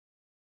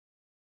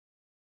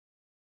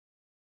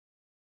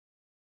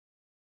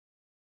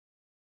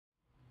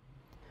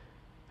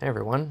Hey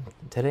everyone,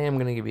 today I'm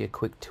going to give you a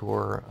quick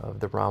tour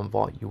of the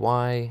RomVault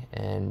UI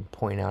and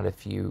point out a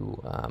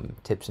few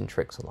tips and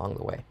tricks along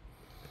the way.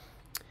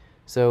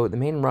 So the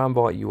main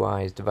RomVault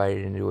UI is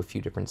divided into a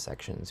few different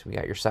sections. We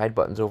got your side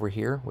buttons over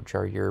here, which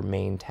are your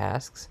main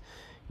tasks.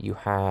 You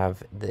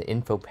have the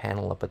info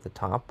panel up at the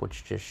top,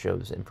 which just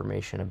shows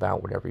information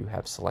about whatever you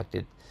have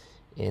selected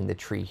in the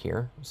tree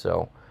here.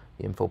 So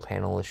the info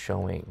panel is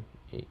showing,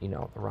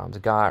 the ROM's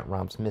got,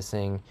 ROM's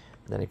missing.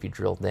 Then if you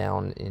drill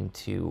down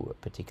into a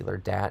particular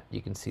DAT,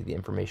 you can see the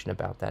information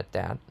about that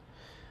DAT.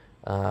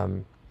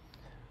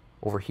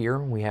 Over here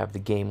we have the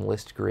game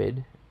list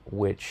grid,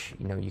 which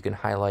you can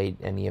highlight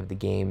any of the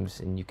games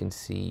and you can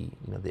see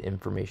the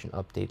information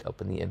update up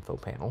in the info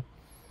panel.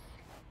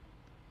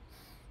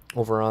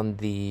 Over on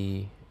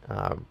the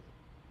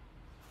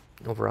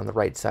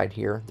right side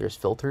here, there's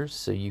filters,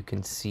 so you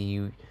can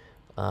see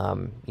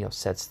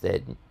sets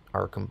that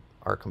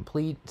are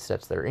complete,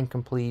 sets that are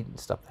incomplete,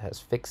 stuff that has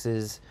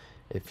fixes.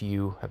 If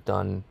you have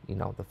done,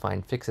 the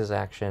find fixes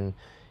action,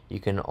 you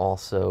can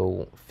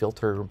also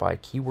filter by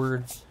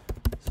keywords.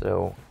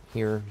 So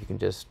here you can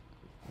just,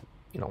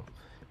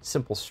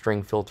 simple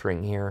string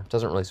filtering here. It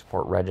doesn't really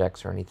support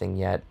regex or anything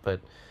yet,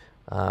 but,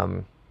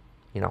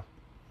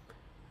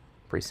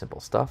 pretty simple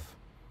stuff.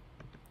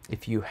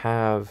 If you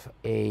have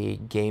a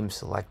game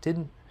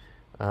selected,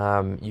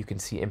 you can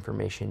see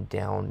information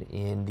down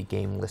in the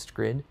game list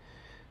grid.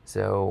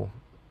 So,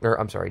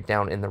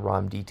 down in the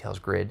ROM details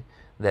grid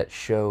that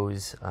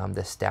shows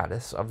the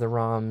status of the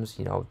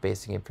ROMs,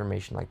 basic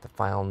information like the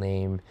file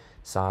name,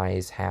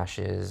 size,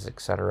 hashes,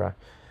 etc.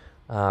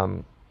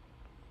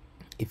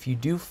 If you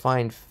do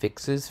find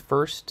fixes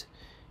first,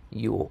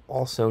 you'll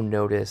also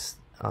notice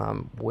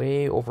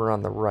way over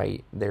on the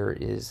right there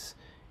is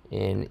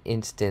an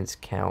instance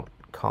count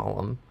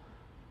column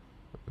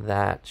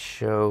that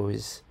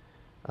shows,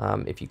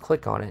 if you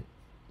click on it,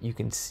 you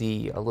can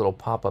see a little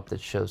pop-up that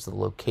shows the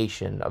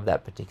location of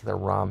that particular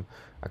ROM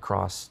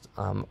across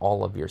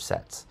all of your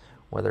sets,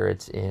 whether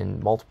it's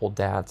in multiple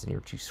DATs, in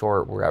your tree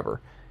sort, wherever.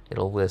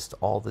 It'll list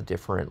all the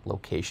different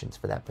locations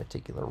for that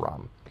particular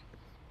ROM.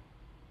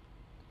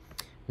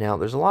 Now,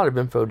 there's a lot of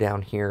info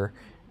down here,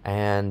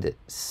 and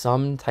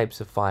some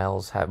types of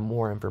files have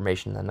more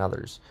information than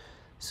others.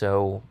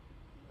 So,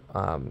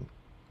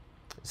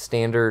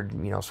 standard,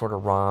 sort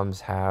of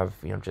ROMs have,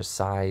 just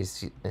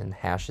size and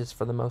hashes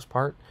for the most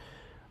part.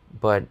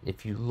 But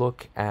if you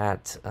look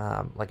at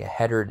like a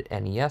headered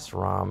NES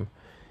ROM,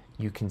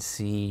 you can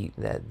see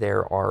that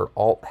there are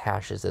alt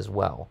hashes as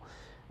well.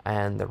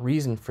 And the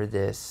reason for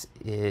this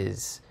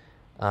is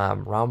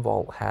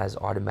RomVault has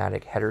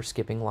automatic header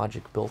skipping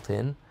logic built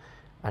in,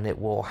 and it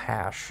will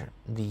hash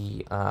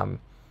the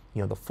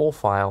the full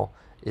file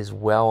as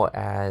well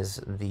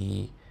as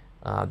the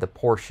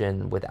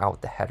portion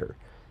without the header.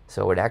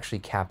 So it actually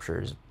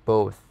captures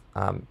both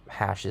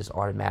hashes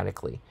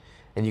automatically.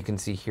 And you can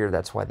see here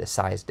that's why the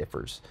size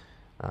differs.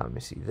 You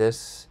see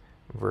this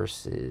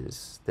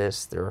versus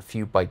this. There are a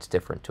few bytes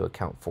different to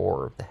account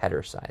for the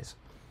header size.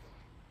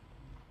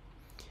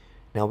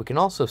 Now we can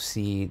also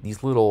see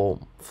these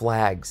little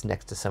flags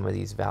next to some of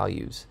these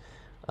values.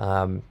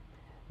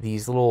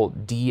 These little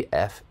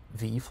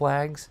DFV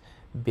flags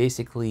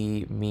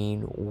basically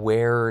mean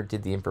where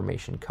did the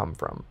information come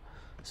from.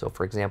 So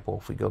for example,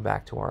 if we go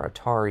back to our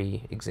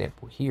Atari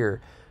example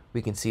here,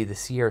 we can see the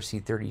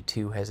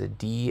CRC32 has a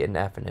D, an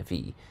F, and a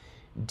V.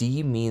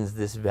 D means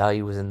this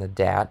value was in the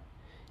DAT.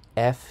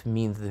 F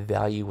means the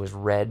value was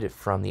read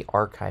from the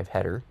archive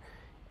header.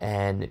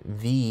 And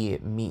V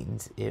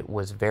means it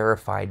was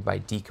verified by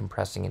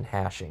decompressing and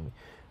hashing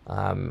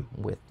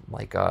with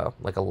like a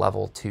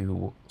level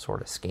 2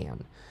 sort of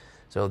scan.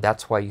 So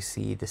that's why you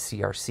see the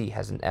CRC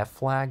has an F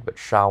flag, but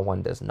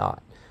SHA-1 does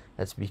not.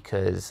 That's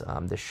because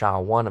the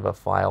SHA-1 of a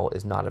file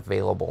is not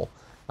available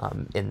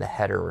in the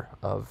header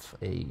of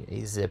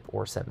a zip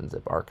or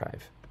 7-zip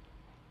archive.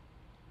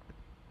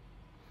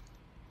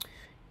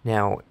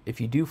 Now, if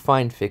you do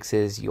find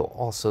fixes, you'll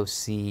also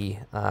see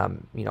a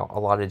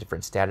lot of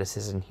different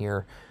statuses in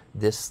here.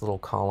 This little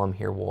column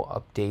here will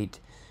update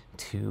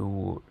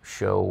to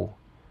show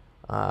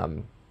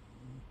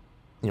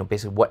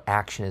basically what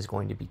action is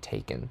going to be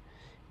taken.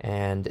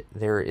 And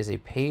there is a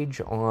page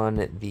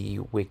on the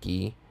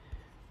wiki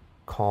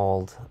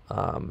called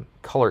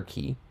color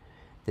key.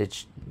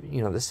 That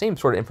the same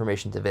sort of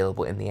information is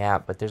available in the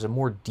app, but there's a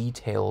more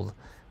detailed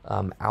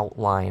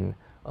outline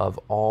of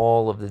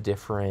all of the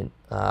different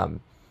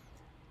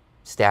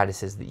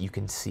statuses that you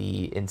can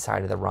see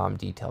inside of the ROM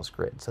details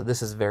grid. So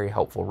this is a very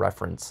helpful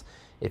reference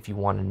if you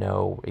want to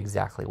know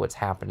exactly what's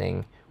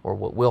happening or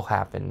what will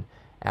happen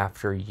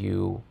after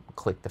you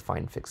click the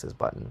Find Fixes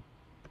button.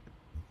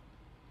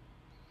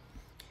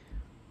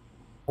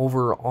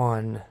 Over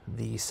on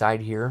the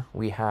side here,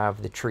 we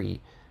have the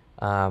tree.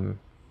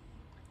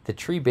 The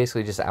tree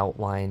basically just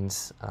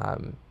outlines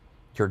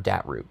your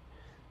DAT root.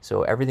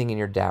 So everything in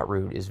your DAT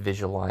root is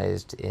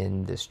visualized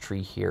in this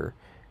tree here.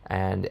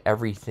 And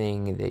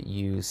everything that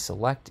you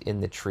select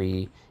in the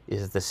tree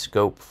is the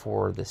scope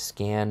for the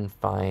scan,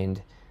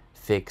 find,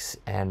 fix,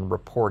 and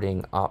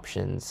reporting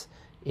options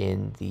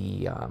in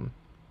the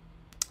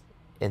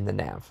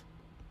nav.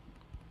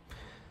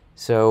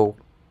 So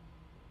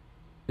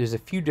there's a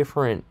few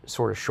different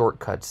sort of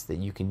shortcuts that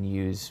you can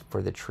use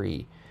for the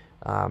tree.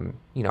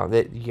 You know,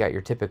 that you got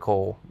your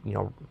typical, you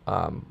know,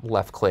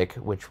 left click,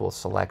 which will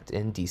select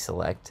and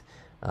deselect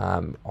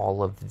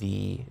all of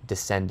the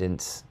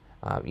descendants,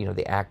 you know,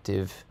 the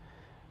active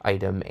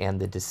item and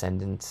the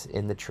descendants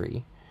in the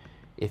tree.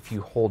 If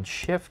you hold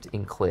shift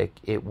and click,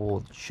 it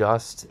will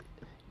just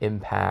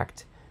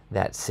impact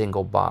that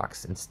single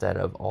box instead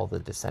of all the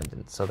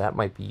descendants. So that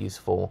might be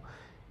useful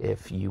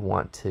if you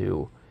want to,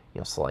 you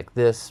know, select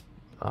this,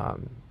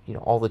 you know,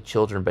 all the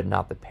children but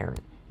not the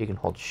parent. You can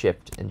hold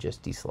shift and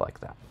just deselect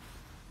that.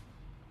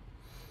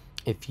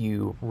 If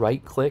you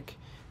right click,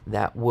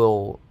 that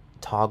will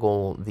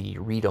toggle the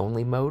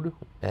read-only mode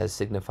as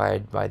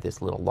signified by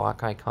this little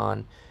lock icon.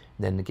 And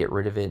then to get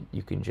rid of it,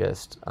 you can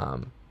just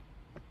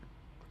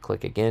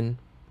click again,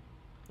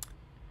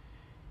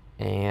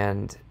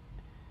 and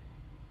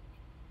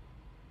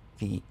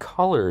the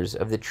colors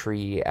of the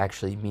tree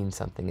actually mean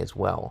something as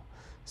well.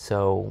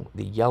 So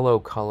the yellow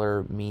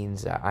color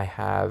means that I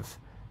have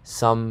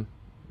some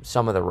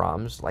of the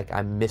ROMs, like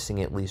I'm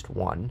missing at least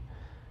one.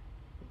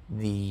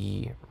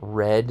 The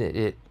red,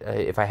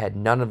 if I had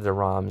none of the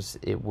ROMs,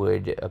 it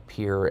would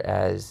appear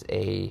as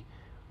a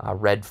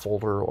red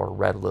folder or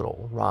red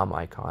little ROM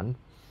icon.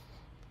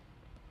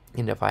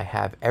 And if I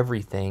have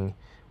everything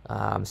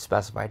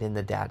specified in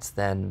the DATs,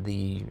 then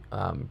the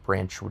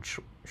branch would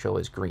show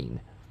as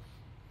green.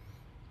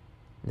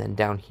 And then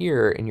down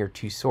here in your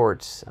two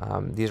sorts,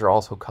 these are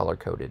also color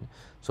coded.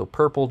 So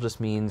purple just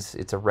means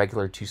it's a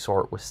regular two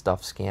sort with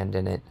stuff scanned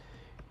in it.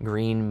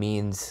 Green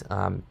means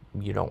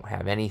you don't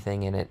have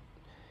anything in it.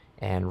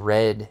 And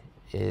red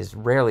is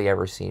rarely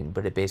ever seen,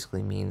 but it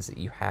basically means that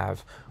you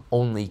have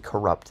only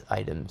corrupt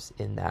items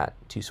in that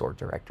two sort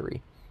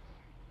directory.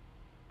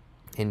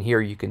 And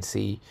here you can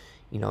see,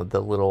 you know,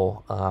 the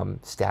little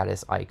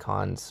status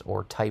icons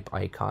or type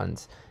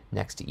icons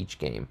next to each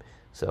game.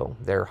 So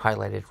they're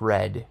highlighted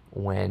red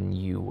when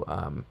you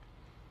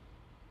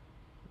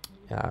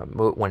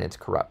when it's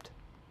corrupt.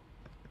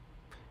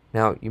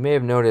 Now you may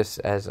have noticed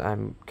as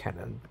I'm kind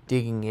of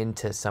digging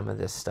into some of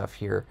this stuff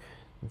here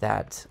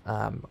that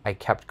I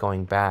kept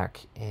going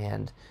back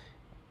and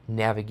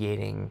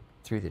navigating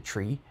through the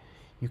tree.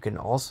 You can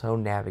also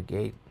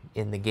navigate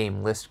in the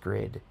game list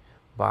grid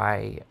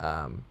by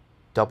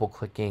double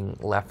clicking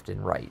left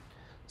and right.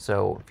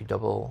 So if you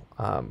double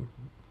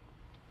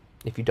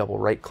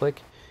right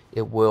click,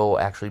 it will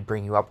actually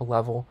bring you up a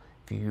level.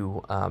 If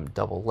you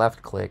double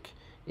left click,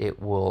 it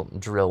will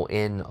drill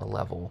in a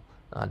level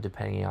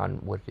depending on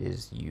what it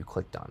is you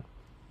clicked on.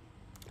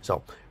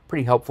 So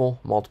pretty helpful,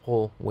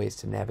 multiple ways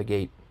to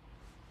navigate.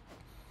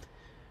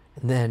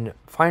 And then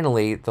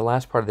finally, the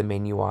last part of the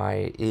main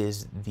UI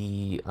is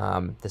the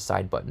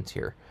side buttons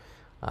here.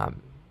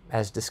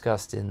 As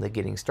discussed in the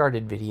Getting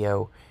Started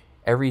video,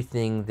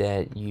 everything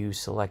that you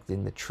select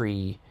in the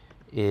tree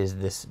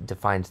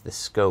defines the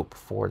scope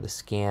for the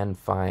scan,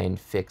 find,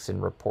 fix,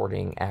 and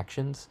reporting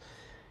actions.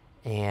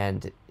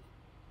 And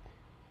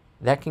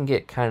that can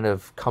get kind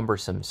of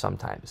cumbersome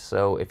sometimes.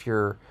 So if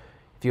you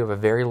have a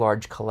very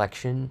large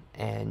collection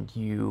and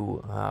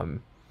you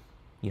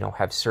know,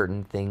 have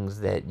certain things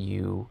that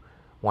you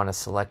want to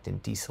select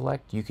and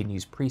deselect, you can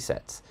use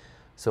presets.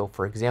 So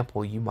for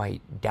example, you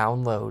might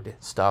download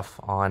stuff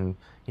on,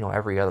 you know,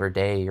 every other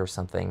day or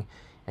something,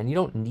 and you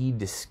don't need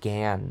to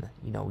scan,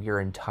 you know, your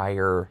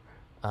entire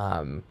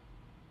ROMs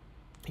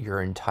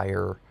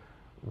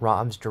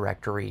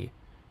directory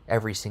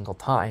every single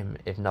time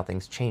if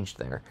nothing's changed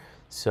there.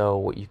 So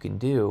what you can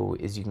do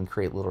is you can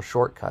create little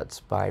shortcuts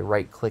by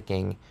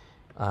right-clicking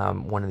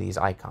one of these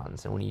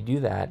icons, and when you do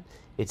that,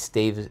 it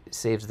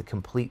saves the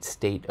complete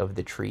state of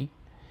the tree,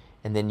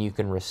 and then you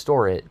can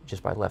restore it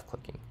just by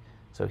left-clicking.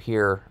 So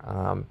here,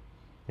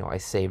 you know, I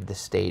saved the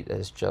state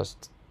as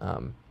just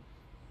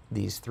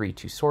these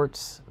two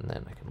sorts, and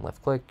then I can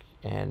left-click,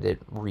 and it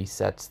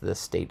resets the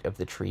state of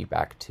the tree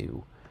back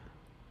to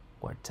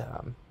what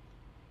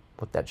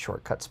that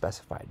shortcut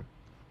specified.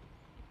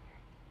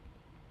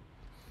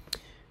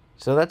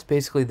 So that's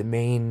basically the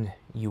main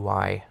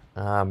UI.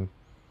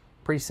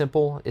 Pretty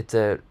simple. It's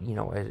a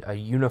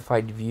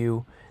unified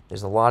view.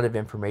 There's a lot of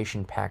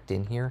information packed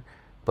in here,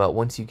 but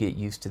once you get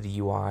used to the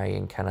UI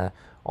and kind of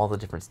all the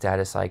different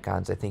status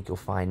icons, I think you'll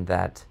find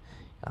that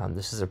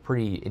this is a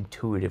pretty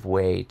intuitive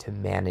way to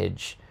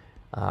manage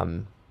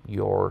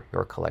your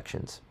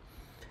collections.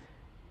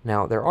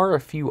 Now there are a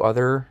few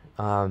other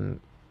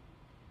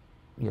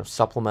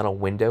supplemental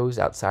windows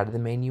outside of the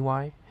main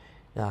UI.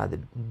 The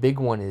big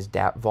one is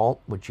RomVault,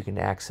 which you can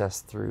access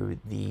through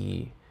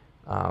the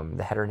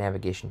header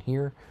navigation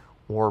here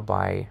or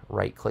by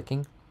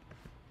right-clicking.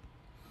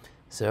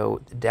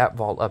 So the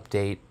RomVault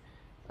update,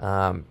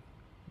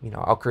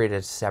 I'll create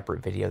a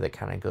separate video that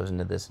kind of goes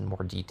into this in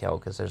more detail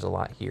because there's a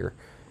lot here.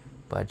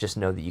 But just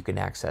know that you can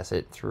access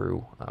it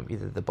through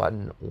either the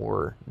button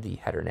or the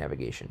header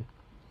navigation.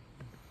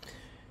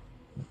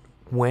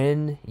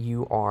 When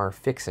you are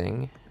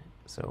fixing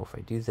So if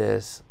I do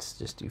this, let's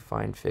just do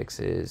find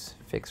fixes,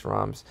 fix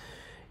ROMs,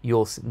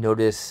 you'll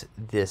notice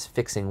this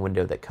fixing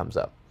window that comes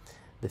up.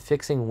 The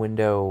fixing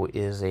window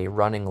is a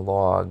running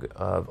log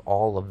of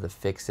all of the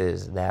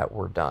fixes that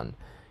were done,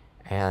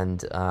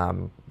 and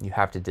you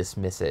have to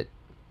dismiss it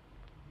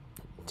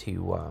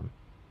to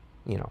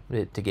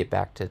to get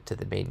back to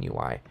the main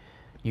UI.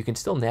 You can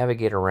still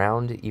navigate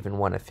around even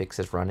when a fix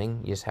is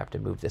running. You just have to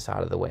move this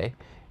out of the way,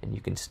 and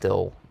you can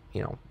still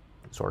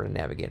sort of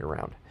navigate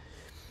around.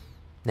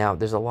 Now,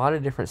 there's a lot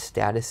of different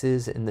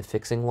statuses in the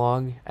fixing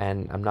log,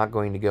 and I'm not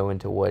going to go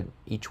into what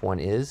each one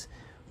is,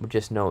 but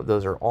just note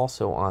those are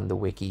also on the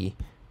wiki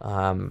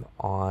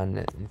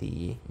on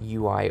the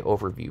UI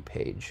overview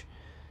page.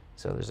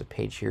 So there's a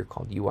page here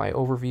called UI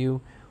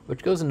overview,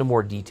 which goes into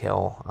more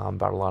detail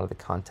about a lot of the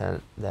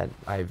content that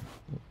I've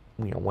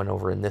went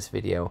over in this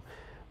video.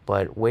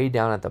 But way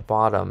down at the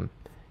bottom,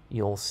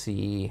 you'll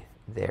see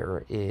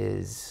there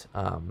is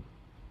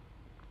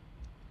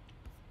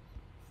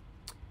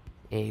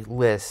a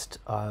list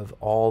of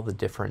all the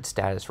different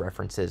status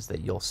references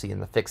that you'll see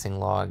in the fixing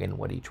log and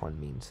what each one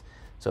means.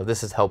 So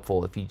this is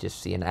helpful if you just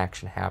see an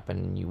action happen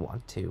and you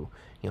want to,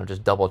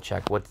 just double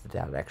check what did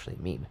that actually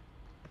mean.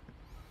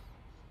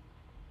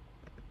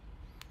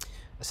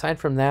 Aside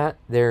from that,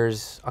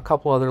 there's a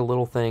couple other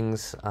little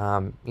things.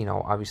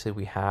 Obviously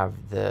we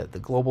have the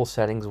global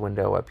settings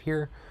window up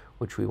here,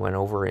 which we went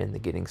over in the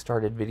getting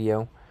started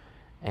video,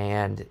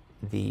 and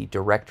the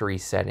directory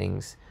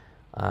settings,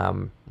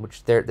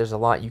 which there's a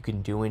lot you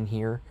can do in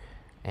here,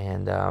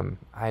 and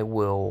I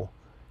will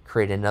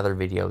create another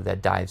video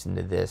that dives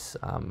into this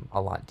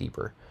a lot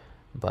deeper.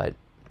 But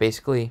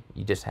basically,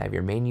 you just have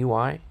your main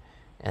UI,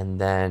 and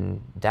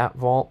then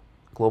RomVault,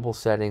 global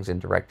settings, and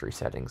directory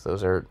settings.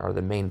 Those are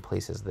the main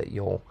places that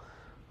you'll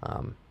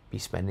be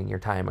spending your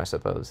time, I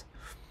suppose.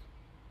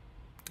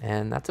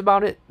 And that's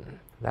about it.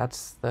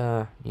 That's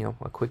a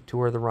quick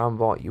tour of the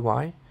RomVault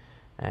UI.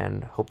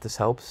 And hope this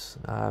helps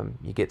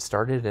you get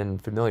started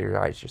and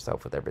familiarize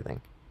yourself with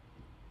everything.